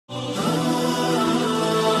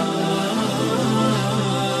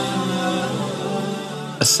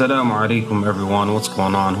Assalamu alaikum everyone, what's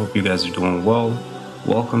going on? Hope you guys are doing well.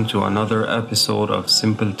 Welcome to another episode of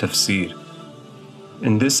Simple Tafsir.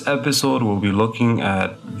 In this episode we'll be looking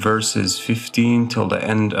at verses 15 till the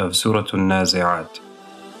end of Surah Naziat.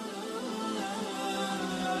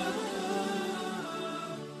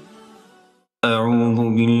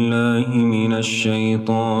 أعوذ بالله من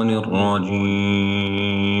الشيطان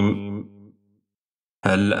الرجيم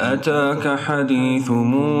هل أتاك حديث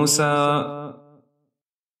موسى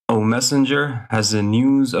O Messenger, has the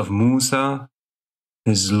news of Musa,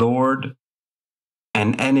 his Lord,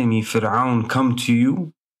 and enemy Fir'aun come to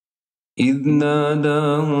you? إِذْ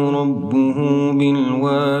نَادَاهُ رَبُّهُ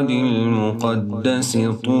بِالْوَادِ الْمُقَدَّسِ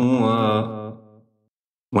طُوًى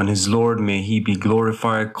When his Lord, may he be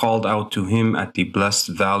glorified, called out to him at the blessed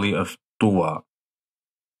valley of Tuwa.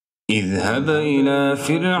 اذهب إلى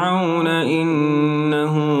فرعون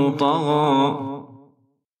إنه طغى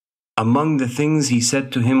Among the things he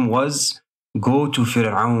said to him was, Go to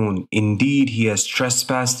Fir'aun, indeed he has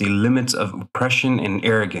trespassed the limits of oppression and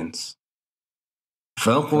arrogance.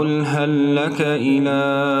 فَقُلْ هَلْ لَكَ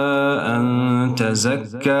إِلَىٰ أَن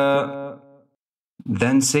تَزَكَّى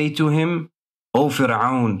Then say to him, O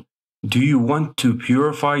Fir'aun, do you want to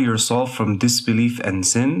purify yourself from disbelief and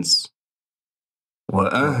sins?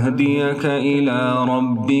 وَأَهْدِيَكَ إِلَىٰ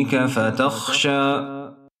رَبِّكَ فَتَخْشَىٰ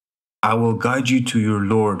I will guide you to your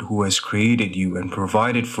Lord who has created you and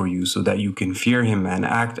provided for you so that you can fear him and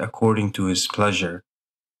act according to his pleasure,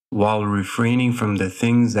 while refraining from the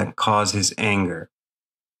things that cause his anger.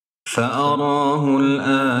 فَأَرَاهُ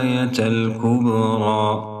الْآيَةَ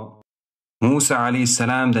الْكُبْرَى Musa alayhi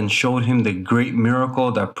salam then showed him the great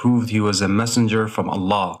miracle that proved he was a messenger from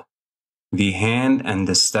Allah, the hand and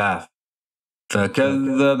the staff.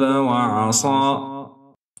 فَكَذَّبَ وَعَصَى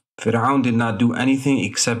Fir'aun did not do anything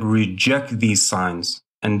except reject these signs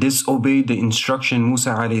and disobeyed the instruction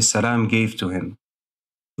Musa alayhi salam gave to him.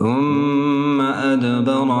 ثُمَّ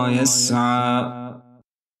أَدْبَرَ يَسْعَى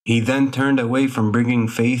He then turned away from bringing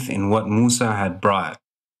faith in what Musa had brought.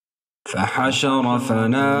 فَحَشَرَ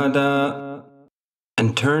فَنَادَى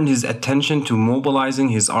And turned his attention to mobilizing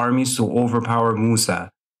his armies to overpower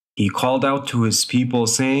Musa. He called out to his people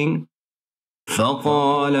saying,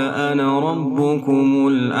 فَقَالَ أَنَا رَبُّكُمُ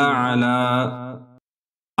الْأَعْلَى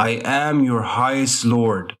I am your highest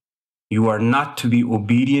Lord. You are not to be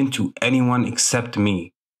obedient to anyone except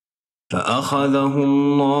me. فَأَخَذَهُ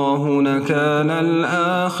اللَّهُ نَكَالَ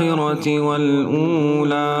الْآخِرَةِ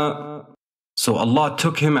وَالْأُولَى So Allah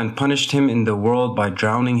took him and punished him in the world by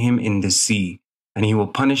drowning him in the sea, and he will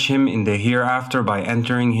punish him in the hereafter by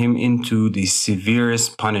entering him into the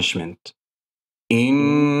severest punishment.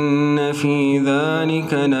 إِنَّ فِي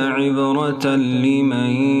ذَلِكَ لَعِبْرَةً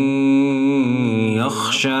لِمَنْ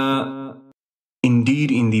يَخْشَى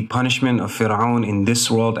Indeed, in the punishment of Fir'aun in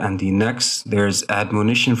this world and the next, there is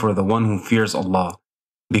admonition for the one who fears Allah,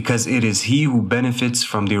 because it is he who benefits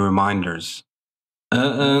from the reminders.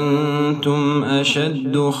 أَأَنْتُمْ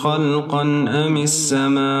أَشَدُّ خَلْقًا أَمِ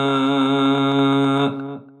السَّمَاءُ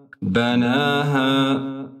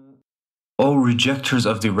بَنَاهَا O rejectors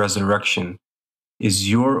of the resurrection, is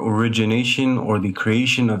your origination or the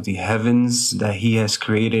creation of the heavens that he has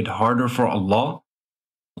created harder for Allah?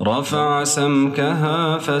 رَفَعَ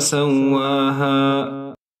سَمْكَهَا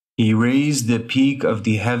فَسَوَّاهَا He raised the peak of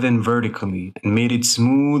the heaven vertically and made it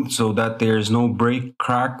smooth so that there is no break,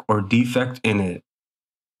 crack, or defect in it.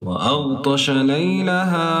 وَأَغْطَشَ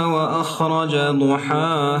لَيْلَهَا وَأَخْرَجَ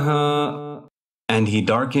ضُحَاهَا And he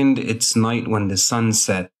darkened its night when the sun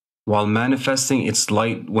set, while manifesting its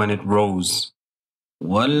light when it rose.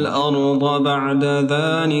 وَالْأَرْضَ بَعْدَ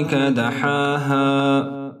ذَلِكَ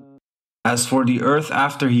دَحَاهَا As for the earth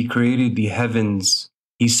after he created the heavens,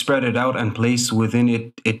 he spread it out and placed within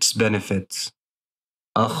it its benefits.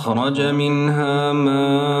 أَخْرَجَ مِنْهَا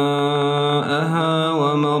مَاءَهَا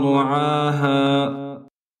وَمَرْعَاهَا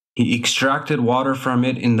He extracted water from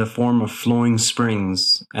it in the form of flowing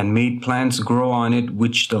springs, and made plants grow on it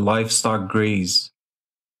which the livestock graze.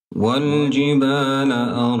 وَالْجِبَالَ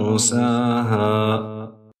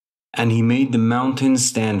أَرْسَاهَا And he made the mountains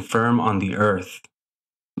stand firm on the earth.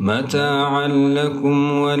 مَتَاعًا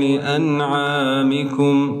لَكُمْ وَلِأَنْعَامِكُمْ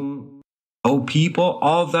O people,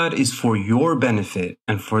 all that is for your benefit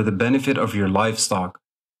and for the benefit of your livestock.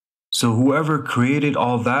 So whoever created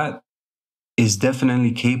all that is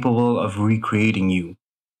definitely capable of recreating you.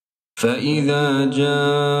 فَإِذَا جَاءَتِ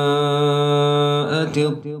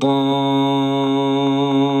الطَّامَّةُ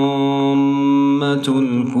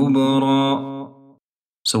الْكُبْرَى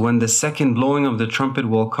So when the second blowing of the trumpet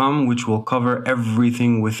will come, which will cover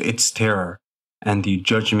everything with its terror, and the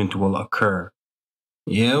judgment will occur.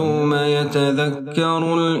 يوم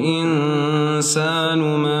يتذكر الإنسان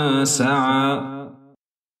ما سعى.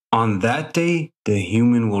 On that day, the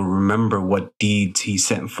human will remember what deeds he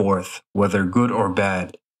sent forth, whether good or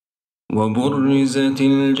bad. وَبُرِّزَتِ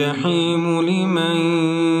الْجَحِيمُ لِمَنْ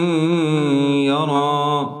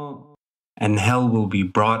يَرَى. And hell will be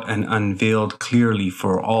brought and unveiled clearly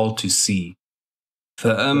for all to see.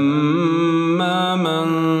 فَأَمَّا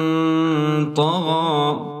مَنْ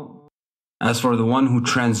طَغَى. As for the one who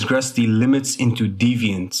transgressed the limits into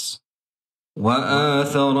deviance,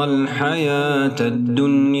 وَآثَرَ الْحَيَاةَ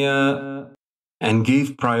الدُّنْيَا. And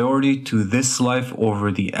gave priority to this life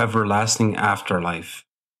over the everlasting afterlife,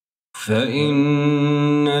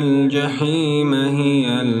 فَإِنَّ الْجَحِيمَ هِيَ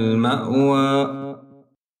الْمَأْوَى.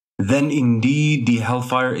 Then indeed the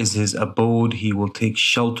hellfire is his abode, he will take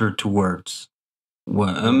shelter towards.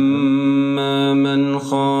 وَأَمَّا مَنْ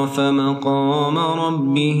خَافَ مَقَامَ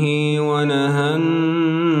رَبِّهِ وَنَهَى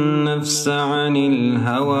النَّفْسَ عَنِ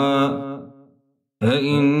الْهَوَى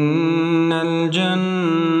فَإِنَّ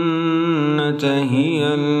الْجَنَّةَ هِيَ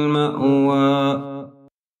الْمَأْوَى.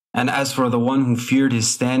 And as for the one who feared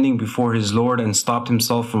his standing before his Lord and stopped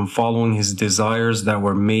himself from following his desires that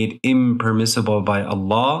were made impermissible by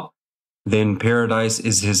Allah, then paradise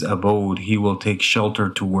is his abode, he will take shelter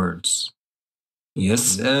towards.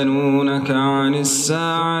 يَسْأَلُونَكَ عَنِ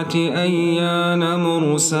السَّاعَةِ أَيَّانَ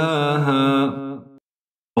مُرْسَاهَا.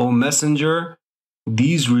 O Messenger,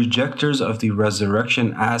 these rejectors of the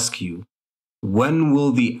resurrection ask you, when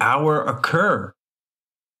will the hour occur?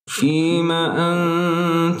 فِيمَ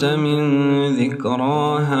أَنْتَ مِنْ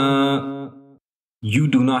ذِكْرَاهَا. You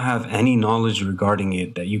do not have any knowledge regarding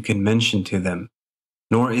it that you can mention to them,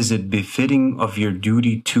 nor is it befitting of your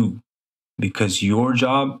duty too, because your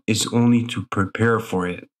job is only to prepare for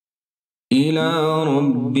it. إِلَى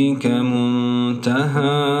رَبِّكَ مُنْتَهَاهَا.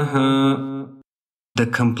 The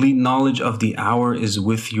complete knowledge of the hour is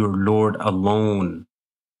with your Lord alone.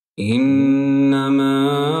 إِنَّمَا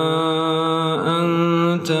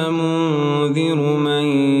أَنْتَ مُنذِرُ مَنْ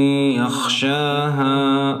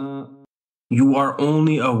يَخْشَاهَا. You are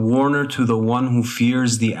only a warner to the one who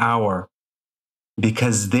fears the hour,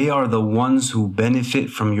 because they are the ones who benefit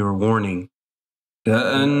from your warning.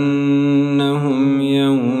 كَأَنَّهُمْ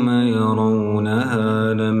يَوْمَ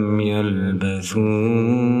يَرَوْنَهَا لَمْ يَلْبَثُوا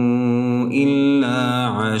إِلَّا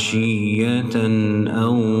عَشِيَّةً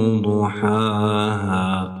أَوْ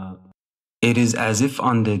ضُحَاهَا. It is as if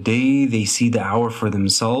on the day they see the hour for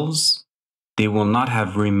themselves, they will not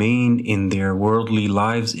have remained in their worldly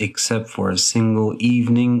lives except for a single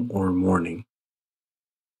evening or morning.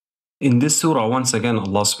 In this surah, once again,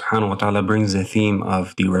 Allah subhanahu wa ta'ala brings the theme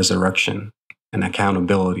of the resurrection and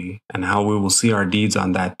accountability and how we will see our deeds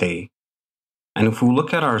on that day. And if we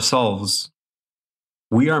look at ourselves,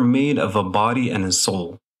 we are made of a body and a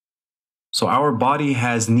soul. So our body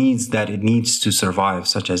has needs that it needs to survive,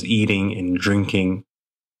 such as eating and drinking.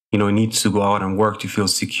 It needs to go out and work to feel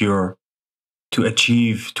secure, to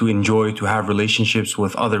achieve, to enjoy, to have relationships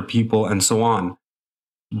with other people, and so on.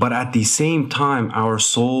 But at the same time, our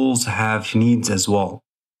souls have needs as well.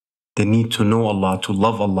 They need to know Allah, to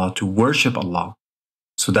love Allah, to worship Allah,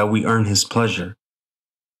 so that we earn His pleasure.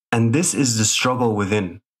 And this is the struggle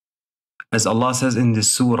within. As Allah says in this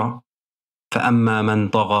surah, فَأَمَّا مَنْ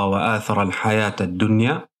طَغَى وَآثَرَ الْحَيَاةَ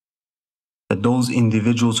الدُّنْيَا. That those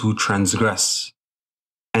individuals who transgress,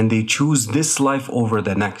 and they choose this life over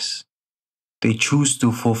the next. They choose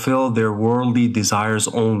to fulfill their worldly desires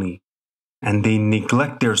only, and they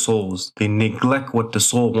neglect their souls. They neglect what the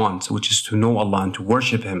soul wants, which is to know Allah and to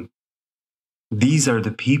worship Him. These are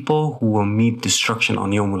the people who will meet destruction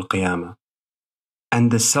on Yawm al-Qiyamah.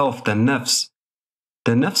 And the self, the nafs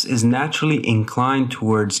is naturally inclined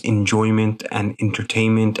towards enjoyment and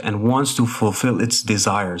entertainment and wants to fulfill its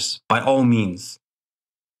desires by all means.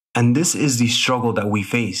 And this is the struggle that we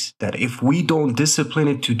face, that if we don't discipline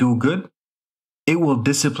it to do good, it will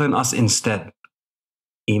discipline us instead.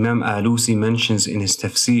 Imam Alusi mentions in his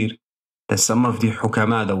Tafsir that some of the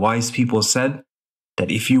hukama, the wise people, said that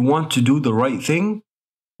if you want to do the right thing,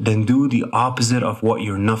 then do the opposite of what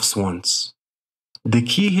your nafs wants. The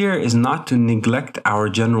key here is not to neglect our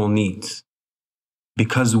general needs,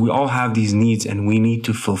 because we all have these needs and we need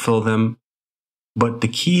to fulfill them, but the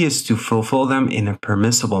key is to fulfill them in a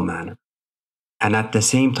permissible manner, and at the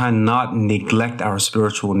same time not neglect our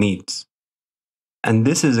spiritual needs. And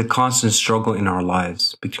this is a constant struggle in our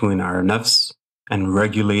lives between our nafs and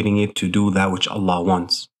regulating it to do that which Allah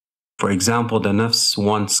wants. For example, the nafs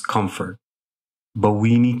wants comfort, but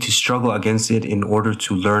we need to struggle against it in order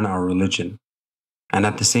to learn our religion, and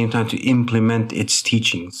at the same time to implement its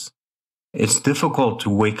teachings. It's difficult to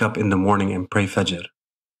wake up in the morning and pray Fajr.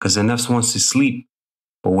 because the nafs wants to sleep,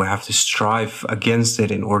 but we have to strive against it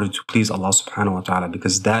in order to please Allah subhanahu wa ta'ala,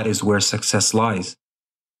 because that is where success lies.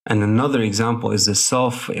 And another example is the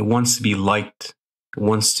self. It wants to be liked. It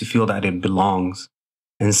wants to feel that it belongs.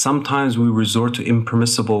 And sometimes we resort to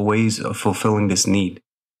impermissible ways of fulfilling this need.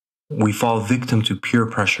 We fall victim to peer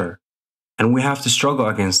pressure. And we have to struggle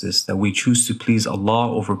against this, that we choose to please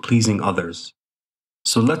Allah over pleasing others.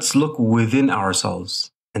 So let's look within ourselves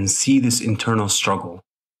and see this internal struggle.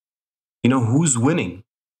 Who's winning?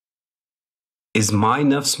 Is my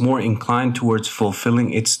nafs more inclined towards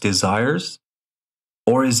fulfilling its desires?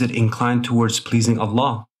 Or is it inclined towards pleasing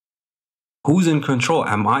Allah? Who's in control?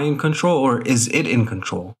 Am I in control, or is it in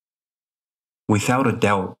control? Without a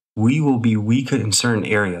doubt, we will be weaker in certain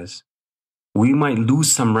areas. We might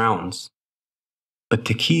lose some rounds, but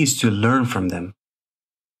the key is to learn from them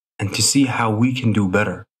and to see how we can do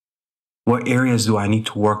better. What areas do I need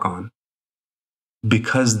to work on?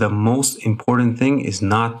 Because the most important thing is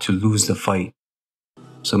not to lose the fight.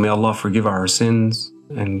 So may Allah forgive our sins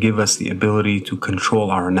and give us the ability to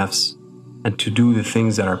control our nafs and to do the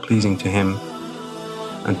things that are pleasing to Him.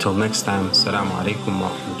 Until next time, Assalamu alaikum wa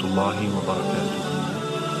rahmatullahi wa barakatuh.